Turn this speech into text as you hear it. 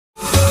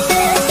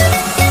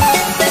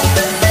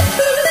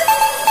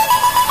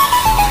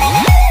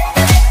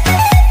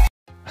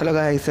Hello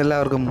guys,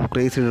 എല്ലാവർക്കും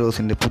crazy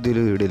ഡോസിൻ്റെ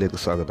പുതിയൊരു വീഡിയോയിലേക്ക്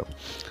സ്വാഗതം.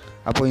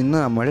 അപ്പോൾ ഇന്ന്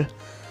നമ്മൾ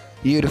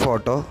ഈ ഒരു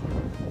ഫോട്ടോ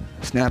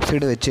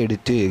സ്നാപ്സീഡ് വെച്ച്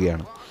എഡിറ്റ്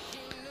ചെയ്യുകയാണ്.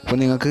 അപ്പോൾ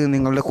നിങ്ങൾക്ക്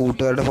നിങ്ങളുടെ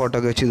കൂട്ടുകാരുടെ ഫോട്ടോ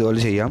ഒക്കെ വെച്ച് ഇതുപോലെ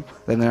ചെയ്യാം.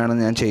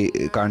 അതെങ്ങനെയാണെന്ന് ഞാൻ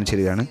കാണിച്ചു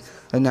തരികയാണ്.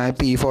 അത്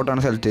ഞാനിപ്പോൾ ഈ ഫോട്ടോ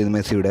ആണ് സെലക്ട് ചെയ്തത്,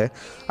 മെസ്സിയുടെ.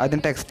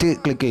 ആദ്യം ടെക്സ്റ്റ്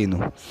ക്ലിക്ക് ചെയ്യുന്നു.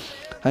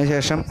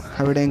 അതിനുശേഷം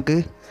അവിടെ എനിക്ക്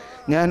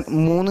ഞാൻ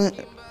 3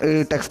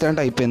 ടെക്സ്റ്റാണ്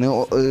ടൈപ്പ്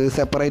ചെയ്യുന്നത്,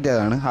 സെപ്പറേറ്റ്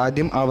ആയതാണ്.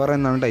 ആദ്യം അവർ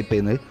എന്നാണ് ടൈപ്പ്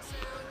ചെയ്യുന്നത്.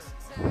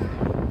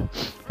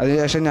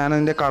 അതിനുശേഷം ഞാൻ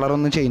അതിൻ്റെ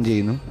കളറൊന്ന് ചേഞ്ച്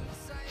ചെയ്യുന്നു.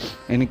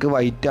 എനിക്ക്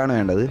വൈറ്റാണ്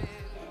വേണ്ടത്.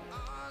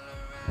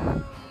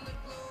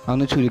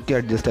 അതൊന്ന് ചുരുക്കി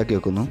അഡ്ജസ്റ്റ് ആക്കി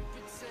വെക്കുന്നു.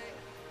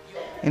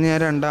 ഇനി ഞാൻ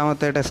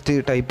രണ്ടാമത്തെ ടെക്സ്റ്റ്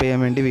ടൈപ്പ് ചെയ്യാൻ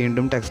വേണ്ടി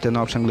വീണ്ടും ടെക്സ്റ്റ് എന്ന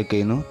ഓപ്ഷൻ ക്ലിക്ക്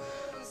ചെയ്യുന്നു.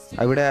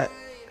 അവിടെ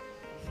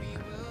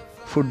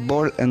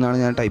ഫുട്ബോൾ എന്നാണ്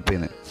ഞാൻ ടൈപ്പ്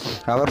ചെയ്യുന്നത്.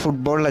 അവർ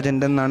ഫുട്ബോൾ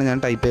ലെജൻഡ് എന്നാണ് ഞാൻ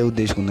ടൈപ്പ് ചെയ്യാൻ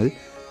ഉദ്ദേശിക്കുന്നത്.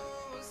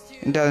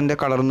 എന്നിട്ട് അതിൻ്റെ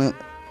കളർന്ന്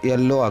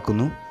യെല്ലോ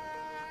ആക്കുന്നു.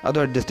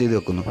 അതും അഡ്ജസ്റ്റ് ചെയ്ത്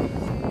വെക്കുന്നു.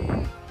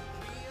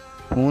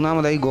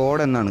 മൂന്നാമതായി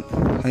ഗോഡ് എന്നാണ്.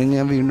 അതിന്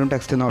ഞാൻ വീണ്ടും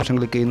ടെക്സ്റ്റ് എന്ന ഓപ്ഷൻ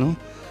ക്ലിക്ക് ചെയ്യുന്നു.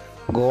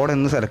 ഗോഡ്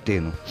എന്ന് സെലക്ട്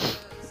ചെയ്യുന്നു.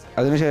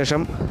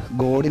 അതിനുശേഷം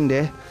ഗോഡിൻ്റെ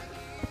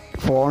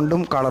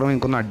ഫോണ്ടും കളറും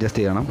എനിക്കൊന്ന് അഡ്ജസ്റ്റ്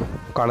ചെയ്യണം.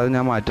 കളർ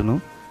ഞാൻ മാറ്റുന്നു.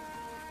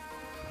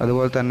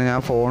 അതുപോലെ തന്നെ ഞാൻ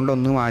ഫോണ്ട്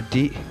ഒന്ന്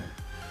മാറ്റി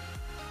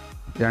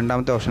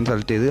രണ്ടാമത്തെ ഓപ്ഷൻ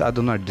സെലക്ട് ചെയ്ത്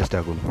അതൊന്ന് അഡ്ജസ്റ്റ്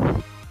ആക്കുന്നു.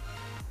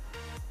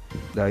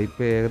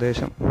 ഇതായിപ്പോൾ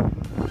ഏകദേശം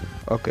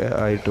ഓക്കെ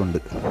ആയിട്ടുണ്ട്.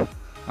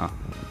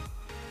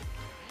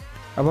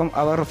 അപ്പം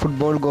അവർ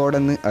ഫുട്ബോൾ ഗോഡ്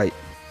എന്ന് ആയി.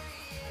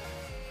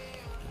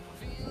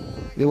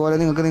 ഇതുപോലെ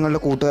നിങ്ങൾക്ക്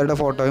നിങ്ങളുടെ കൂട്ടുകാരുടെ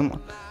ഫോട്ടോയും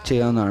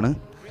ചെയ്യാവുന്നതാണ്.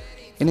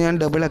 ഇനി ഞാൻ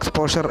ഡബിൾ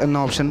എക്സ്പോഷർ എന്ന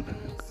ഓപ്ഷൻ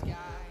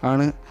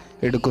ആണ്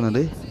എടുക്കുന്നത്.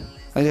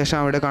 അതിനുശേഷം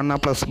അവിടെ കാണുന്ന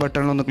പ്ലസ്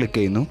ബട്ടണിലൊന്ന് ക്ലിക്ക്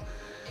ചെയ്യുന്നു.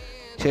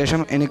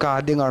 ശേഷം എനിക്ക്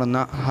ആദ്യം കാണുന്ന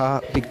ആ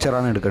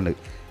പിക്ചറാണ് എടുക്കേണ്ടത്.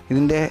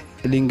 ഇതിൻ്റെ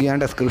ലിങ്ക് ഞാൻ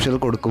ഡിസ്ക്രിപ്ഷനിൽ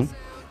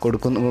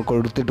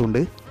കൊടുത്തിട്ടുണ്ട്.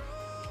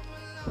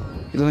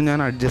 ഇതൊന്ന്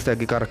ഞാൻ അഡ്ജസ്റ്റ്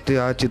ആക്കി കറക്റ്റ്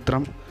ആ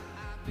ചിത്രം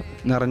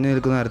നിറഞ്ഞു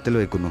നിൽക്കുന്ന തരത്തിൽ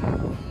വയ്ക്കുന്നു.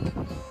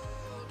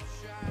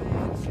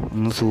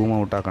 ഒന്ന് സൂം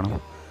ഔട്ടാക്കണം.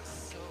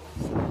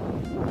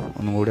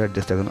 ഒന്നും കൂടി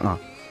അഡ്ജസ്റ്റ് ആക്കുന്നു.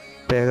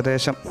 ഇപ്പം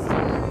ഏകദേശം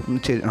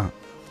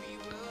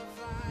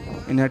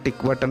ഇനി ആ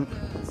ടിക്ക് ബട്ടൺ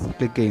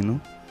ക്ലിക്ക് ചെയ്യുന്നു.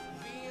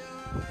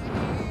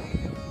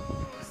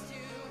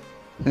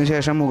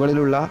 അതിനുശേഷം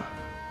മുകളിലുള്ള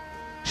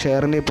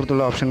ഷെയറിൻ്റെ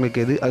ഇപ്പുറത്തുള്ള ഓപ്ഷൻ ക്ലിക്ക്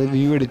ചെയ്ത് അത്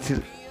വ്യൂ അടിച്ച്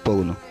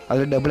പോകുന്നു.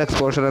 അതിൽ ഡബിൾ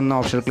എക്സ്പോഷർ എന്ന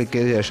ഓപ്ഷൻ ക്ലിക്ക്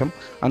ചെയ്ത ശേഷം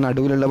ആ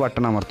നടുവിലുള്ള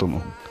ബട്ടൺ അമർത്തുന്നു.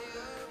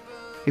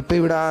 ഇപ്പോൾ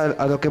ഇവിടെ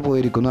അതൊക്കെ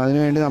പോയിരിക്കുന്നു.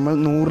 അതിനുവേണ്ടി നമ്മൾ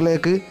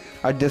 100ലേക്ക്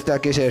അഡ്ജസ്റ്റ്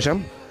ആക്കിയ ശേഷം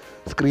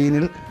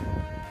സ്ക്രീനിൽ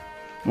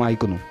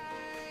മായ്ക്കുന്നു.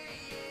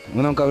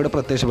 അപ്പോൾ നമുക്ക് അവിടെ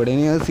പ്രത്യക്ഷപ്പെടും.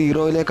 ഇനി അത്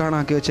 0യിലേക്കാണ്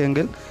ആക്കി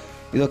വെച്ചെങ്കിൽ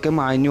ഇതൊക്കെ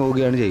മാഞ്ഞു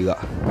പോവുകയാണ് ചെയ്യുക.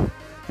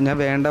 ഞാൻ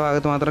വേണ്ട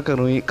ഭാഗത്ത് മാത്രം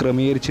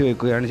ക്രമീകരിച്ച്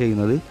വെക്കുകയാണ്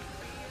ചെയ്യുന്നത്.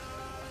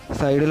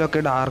 സൈഡിലൊക്കെ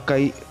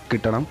ഡാർക്കായി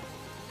കിട്ടണം.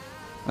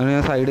 അങ്ങനെ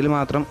ഞാൻ സൈഡിൽ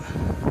മാത്രം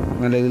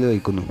നല്ല രീതിയിൽ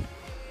വയ്ക്കുന്നു.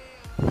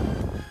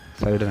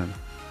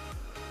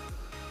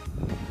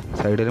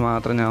 സൈഡിൽ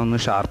മാത്രം ഞാൻ ഒന്ന്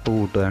ഷാർപ്പ്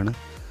കൂട്ടുകയാണ്.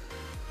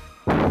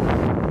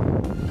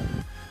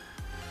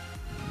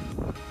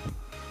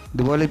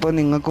 ഇതുപോലെ ഇപ്പോൾ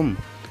നിങ്ങൾക്കും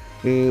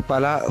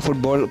പല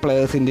ഫുട്ബോൾ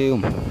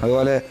പ്ലെയേഴ്സിൻ്റെയും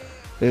അതുപോലെ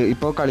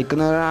ഇപ്പോൾ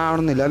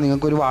കളിക്കുന്നവരാണെന്നില്ല,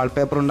 നിങ്ങൾക്കൊരു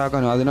വാൾപേപ്പർ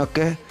ഉണ്ടാക്കാനോ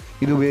അതിനൊക്കെ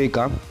ഇത്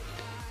ഉപയോഗിക്കാം.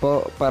 ഇപ്പോൾ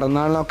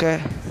പിറന്നാളിനൊക്കെ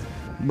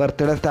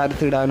ബർത്ത്ഡേ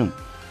സ്റ്റാറ്റസ് ഇടാനും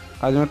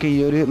അതിനൊക്കെ ഈ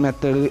ഒരു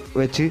മെത്തേഡ്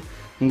വെച്ച്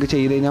നിങ്ങൾക്ക്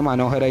ചെയ്ത് കഴിഞ്ഞാൽ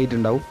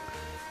മനോഹരമായിട്ടുണ്ടാവും.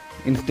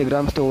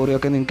 ഇൻസ്റ്റഗ്രാം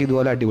സ്റ്റോറിയൊക്കെ നിങ്ങൾക്ക്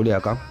ഇതുപോലെ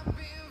അടിപൊളിയാക്കാം.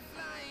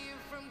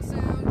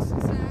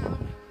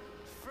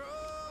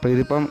 അപ്പോൾ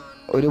ഇതിപ്പം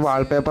ഒരു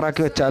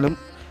വാൾപേപ്പറാക്കി വെച്ചാലും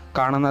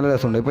കാണാൻ നല്ല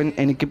രസമുണ്ട്. ഇപ്പം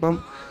എനിക്കിപ്പം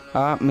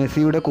ആ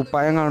മെസ്സിയുടെ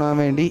കുപ്പായം കാണുവാൻ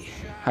വേണ്ടി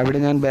അവിടെ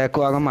ഞാൻ ബാക്ക്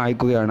ഭാഗം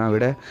മായ്ക്കുകയാണ്.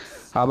 അവിടെ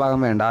ആ ഭാഗം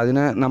വേണ്ട.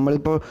 അതിന്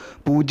നമ്മളിപ്പോൾ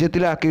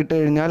 0ലാക്കിയിട്ട്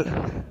കഴിഞ്ഞാൽ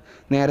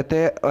നേരത്തെ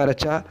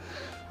വരച്ച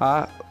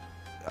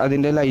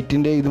അതിൻ്റെ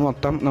ലൈറ്റിൻ്റെ ഇത്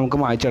മൊത്തം നമുക്ക്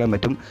മായ്ച്ചിടാൻ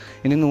പറ്റും.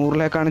 ഇനി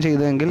 100ലേക്കാണ്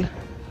ചെയ്തതെങ്കിൽ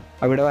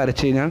അവിടെ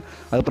വരച്ച് കഴിഞ്ഞാൽ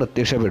അത്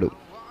പ്രത്യക്ഷപ്പെടും.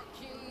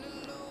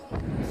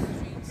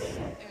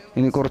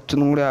 ഇനി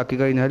കുറച്ചും കൂടി ആക്കി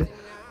കഴിഞ്ഞാൽ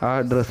ആ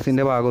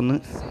ഡ്രസ്സിൻ്റെ ഭാഗം ഒന്ന്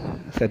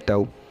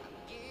സെറ്റാവും.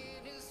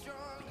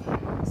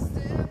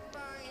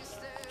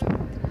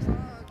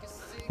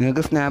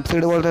 നിങ്ങൾക്ക്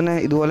സ്നാപ്സീഡ് പോലെ തന്നെ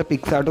ഇതുപോലെ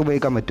പിക്സാർട്ട്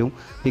ഉപയോഗിക്കാൻ പറ്റും.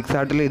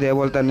 പിക്സാർട്ടിൽ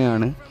ഇതേപോലെ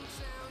തന്നെയാണ്,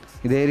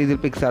 ഇതേ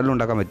രീതിയിൽ പിക്സാർട്ടിൽ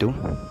ഉണ്ടാക്കാൻ പറ്റും.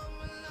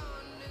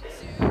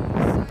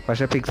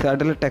 പക്ഷേ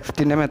പിക്സാർട്ടിൽ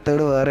ടെക്സ്റ്റിൻ്റെ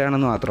മെത്തേഡ്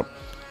വേറെയാണെന്ന് മാത്രം.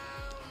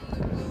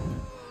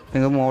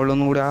 നിങ്ങൾക്ക്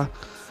മുകളിലൊന്നും കൂടി ആ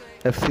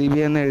FCB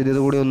എന്ന് എഴുതിയത്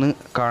കൂടി ഒന്ന്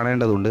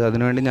കാണേണ്ടതുണ്ട്.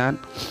 അതിനുവേണ്ടി ഞാൻ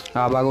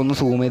ആ ഭാഗം ഒന്ന്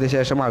സൂം ചെയ്ത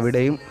ശേഷം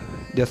അവിടെയും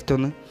ജസ്റ്റ്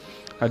ഒന്ന്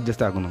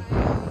അഡ്ജസ്റ്റ് ആക്കുന്നു.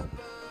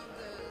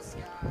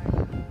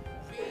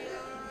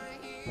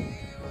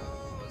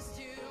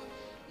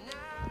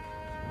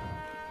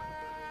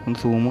 ഒന്ന്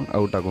സൂം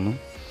ഔട്ടാക്കുന്നു.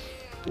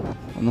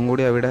 ഒന്നും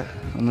കൂടി അവിടെ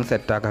ഒന്ന്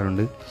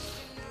സെറ്റാക്കാനുണ്ട്,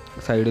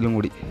 സൈഡിലും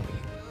കൂടി.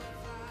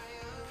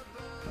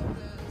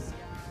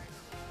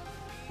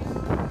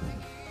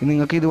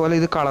 നിങ്ങൾക്ക് ഇതുപോലെ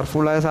ഇത്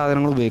കളർഫുള്ളായ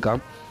സാധനങ്ങൾ ഉപയോഗിക്കാം.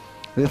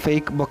 ഇത്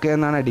ഫേക്ക് ബൊക്കെ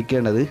എന്നാണ്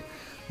അടിക്കേണ്ടത്.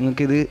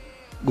 നിങ്ങൾക്കിത്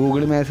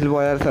ഗൂഗിൾ മാപ്സിൽ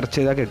പോയാൽ സെർച്ച്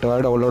ചെയ്താൽ കിട്ടും.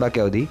 അത് ഡൗൺലോഡ്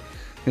ആക്കിയാൽ മതി.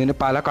 ഇതിന്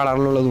പല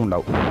കളറിലുള്ളതും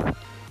ഉണ്ടാവും.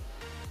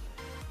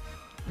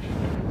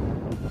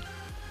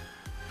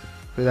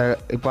 ഇത്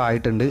ഇപ്പോൾ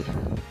ആയിട്ടുണ്ട്.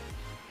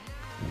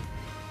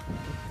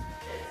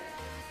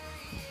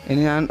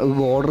 ഇനി ഞാൻ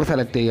ബോർഡർ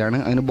സെലക്ട് ചെയ്യുകയാണ്.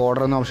 അതിന്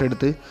ബോർഡർ എന്ന ഓപ്ഷൻ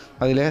എടുത്ത്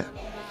അതിൽ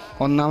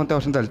ഒന്നാമത്തെ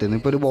ഓപ്ഷൻ സെലക്ട്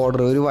ചെയ്യുന്നു.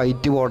 ഇപ്പോൾ ഒരു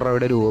വൈറ്റ് ബോർഡർ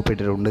അവിടെ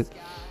രൂപപ്പെട്ടിട്ടുണ്ട്.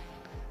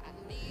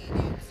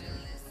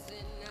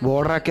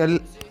 ബോർഡർ ആക്കിയാൽ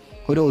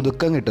ഒരു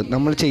ഒതുക്കം കിട്ടും,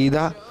 നമ്മൾ ചെയ്ത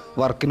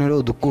വർക്കിനൊരു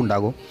ഒതുക്കം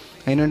ഉണ്ടാകും.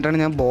 അതിന് വേണ്ടിയിട്ടാണ്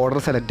ഞാൻ ബോർഡർ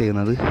സെലക്ട്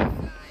ചെയ്യുന്നത്.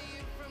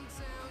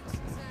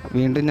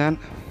 വീണ്ടും ഞാൻ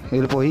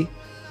ഇതിൽ പോയി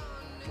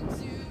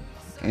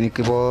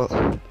എനിക്കിപ്പോൾ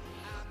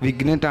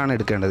വിഗ്നെറ്റാണ്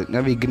എടുക്കേണ്ടത്.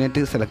 ഞാൻ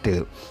വിഗ്നെറ്റ് സെലക്ട്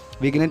ചെയ്തു.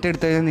 വിഗ്നെറ്റ്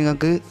എടുത്തു കഴിഞ്ഞാൽ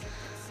നിങ്ങൾക്ക്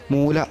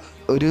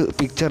ഒരു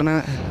പിക്ചറിന്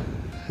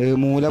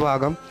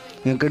മൂലഭാഗം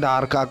നിങ്ങൾക്ക്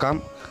ഡാർക്ക് ആക്കാം,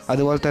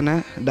 അതുപോലെ തന്നെ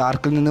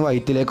ഡാർക്കിൽ നിന്ന്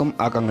വൈറ്റിലേക്കും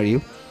ആക്കാൻ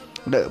കഴിയും.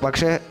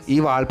 പക്ഷേ ഈ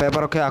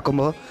വാൾപേപ്പറൊക്കെ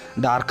ആക്കുമ്പോൾ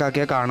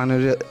ഡാർക്കാക്കിയാൽ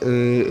കാണാനൊരു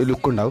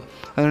ലുക്ക് ഉണ്ടാവും.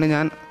 അതുകൊണ്ട്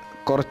ഞാൻ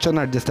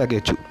കുറച്ചൊന്ന് അഡ്ജസ്റ്റ് ആക്കി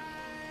വെച്ചു.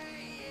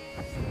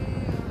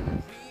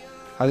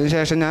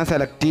 അതിനുശേഷം ഞാൻ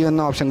സെലക്റ്റീവ്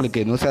എന്ന ഓപ്ഷൻ ക്ലിക്ക്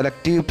ചെയ്യുന്നു.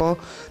 സെലക്റ്റീവ് ഇപ്പോൾ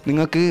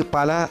നിങ്ങൾക്ക്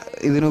പല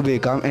ഇതിനും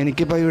ഉപയോഗിക്കാം.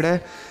 എനിക്കിപ്പോൾ ഇവിടെ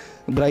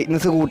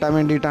ബ്രൈറ്റ്നസ് കൂട്ടാൻ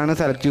വേണ്ടിയിട്ടാണ്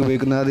സെലക്റ്റീവ്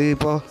ഉപയോഗിക്കുന്നത്.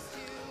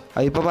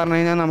 അതിപ്പോൾ പറഞ്ഞു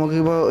കഴിഞ്ഞാൽ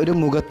നമുക്കിപ്പോൾ ഒരു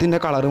മുഖത്തിൻ്റെ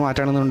കളർ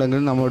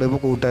മാറ്റണമെന്നുണ്ടെങ്കിൽ നമ്മുടെ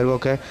ഇപ്പോൾ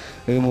കൂട്ടുകാർക്കൊക്കെ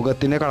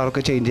മുഖത്തിൻ്റെ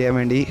കളറൊക്കെ ചേഞ്ച് ചെയ്യാൻ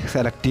വേണ്ടി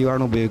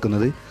സെലക്റ്റീവാണ്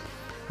ഉപയോഗിക്കുന്നത്.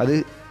 അത്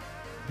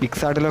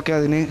പിക്സാർട്ടിലൊക്കെ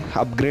അതിന്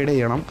അപ്ഗ്രേഡ്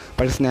ചെയ്യണം.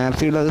 പക്ഷേ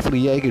സ്നാപ്സീഡിൽ അത്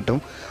ഫ്രീ ആയി കിട്ടും.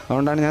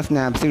 അതുകൊണ്ടാണ് ഞാൻ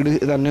സ്നാപ്സീഡ്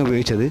തന്നെ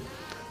ഉപയോഗിച്ചത്.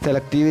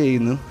 സെലക്റ്റീവ്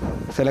ചെയ്യുന്നു.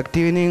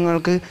 സെലക്റ്റീവിന്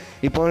നിങ്ങൾക്ക്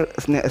ഇപ്പോൾ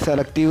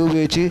സെലക്റ്റീവ്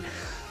ഉപയോഗിച്ച്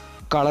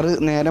കളർ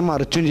നേരെ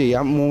മറിച്ചും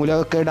ചെയ്യാം.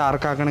 മൂലമൊക്കെ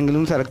ഡാർക്ക്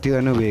ആക്കണമെങ്കിലും സെലക്റ്റീവ്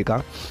തന്നെ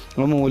ഉപയോഗിക്കാം.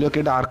 അപ്പോൾ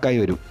മൂലമൊക്കെ ഡാർക്കായി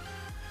വരും.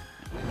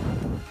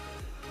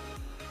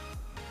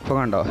 ഇപ്പോൾ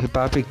കണ്ടോ,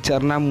 ഇപ്പോൾ ആ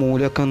പിക്ചറിൻ്റെ ആ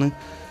മൂലമൊക്കെ ഒന്ന്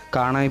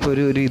കാണാൻ ഇപ്പോൾ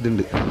ഒരു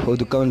ഇതുണ്ട്,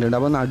 ഒതുക്കം വേണ്ടിയിട്ടുണ്ട്.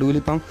 അപ്പോൾ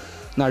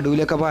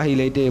നടുവിലൊക്കെ അപ്പോൾ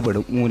ഹൈലൈറ്റ്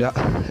ചെയ്യപ്പെടും മൂല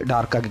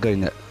ഡാർക്കാക്കി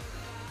കഴിഞ്ഞാൽ.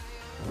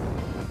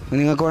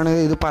 നിങ്ങൾക്ക്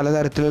വേണമെങ്കിൽ ഇത്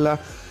പലതരത്തിലുള്ള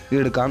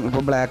ഇതെടുക്കാം.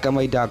 ഇപ്പോൾ ബ്ലാക്ക് ആൻഡ്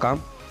വൈറ്റ് ആക്കാം,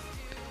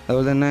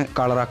 അതുപോലെ തന്നെ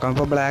കളറാക്കാം.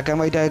 ഇപ്പോൾ ബ്ലാക്ക്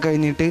ആൻഡ് വൈറ്റ് ആയി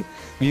കഴിഞ്ഞിട്ട്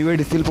വ്യൂ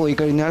എഡിറ്റ്സിൽ പോയി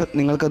കഴിഞ്ഞാൽ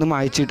നിങ്ങൾക്കത്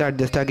മായ്ച്ചിട്ട്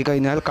അഡ്ജസ്റ്റ് ആക്കി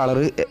കഴിഞ്ഞാൽ കളർ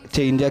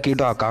ചേഞ്ച്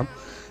ആക്കിയിട്ടും ആക്കാം.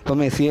 ഇപ്പോൾ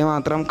മെസ്സിയെ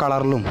മാത്രം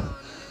കളറിലും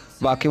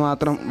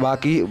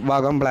ബാക്കി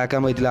ഭാഗം ബ്ലാക്ക്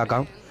ആൻഡ്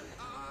വൈറ്റിലാക്കാം.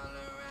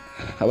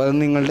 അപ്പോൾ അത്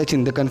നിങ്ങളുടെ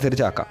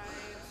ചിന്തക്കനുസരിച്ചാക്കാം.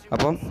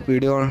 അപ്പം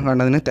വീഡിയോ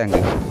കണ്ടതിന് താങ്ക്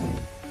യു.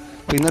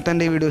 അപ്പോൾ ഇന്നത്തെ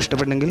എൻ്റെ ഈ വീഡിയോ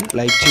ഇഷ്ടപ്പെട്ടെങ്കിൽ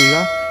ലൈക്ക് ചെയ്യുക,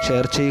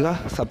 ഷെയർ ചെയ്യുക,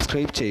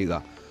 സബ്സ്ക്രൈബ് ചെയ്യുക.